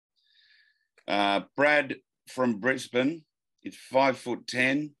Brad from Brisbane is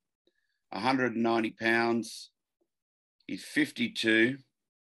 5'10", 190 pounds. He's 52.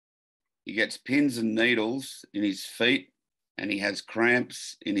 He gets pins and needles in his feet, and he has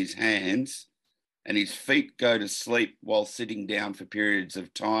cramps in his hands, and his feet go to sleep while sitting down for periods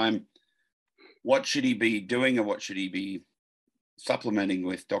of time. What should he be doing, or what should he be supplementing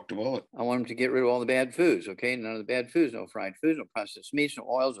with, Dr. Wallach? I want him to get rid of all the bad foods, okay? None of the bad foods, no fried foods, no processed meats, no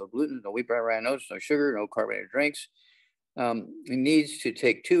oils, no gluten, no wheat, bran, rye, oats, no sugar, no carbonated drinks. He needs to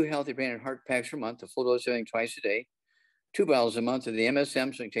take 2 healthy brain and heart packs per month, a full dose of everything twice a day, 2 bottles a month of the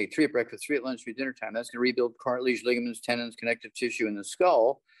MSM, so he can take 3 at breakfast, 3 at lunch, 3 at dinner time. That's going to rebuild cartilage, ligaments, tendons, connective tissue in the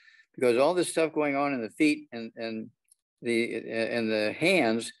skull, because all this stuff going on in the feet and the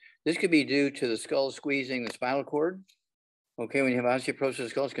hands, this could be due to the skull squeezing the spinal cord. Okay, when you have osteoporosis of the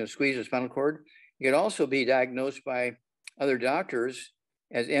skull, it's going to squeeze the spinal cord. It could also be diagnosed by other doctors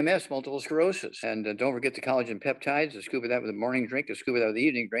as MS, multiple sclerosis. And don't forget the collagen peptides, a scoop of that with the morning drink, a scoop of that with the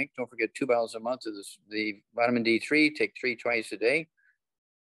evening drink. Don't forget 2 bottles a month of the vitamin D3, take 3 twice a day.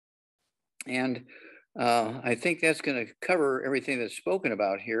 And I think that's going to cover everything that's spoken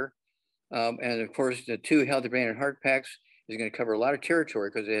about here. And of course, the 2 healthy brain and heart packs is going to cover a lot of territory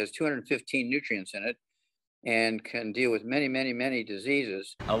because it has 215 nutrients in it and can deal with many, many, many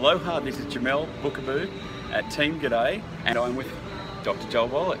diseases. Aloha, this is Jamel Bookaboo at Team G'day, and I'm with Dr. Joel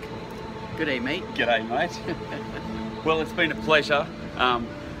Wallach. G'day, mate. G'day, mate. Well, it's been a pleasure.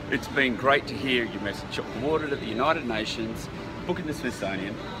 It's been great to hear your message awarded at the United Nations, book in the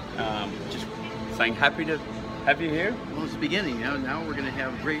Smithsonian. Just saying happy to have you here. Well, it's the beginning. Now we're going to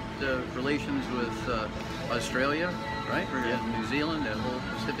have great relations with Australia, right? We're going to have New Zealand, that whole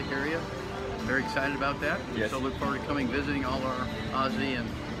Pacific area. Very excited about that. Yes. So look forward to coming visiting all our Aussie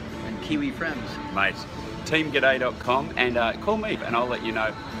and Kiwi friends. Mate, teamg'day.com, and call me and I'll let you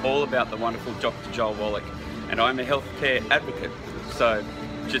know all about the wonderful Dr. Joel Wallach. And I'm a healthcare advocate, so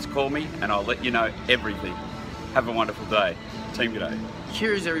just call me and I'll let you know everything. Have a wonderful day. Team G'day.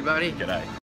 Cheers, everybody. G'day.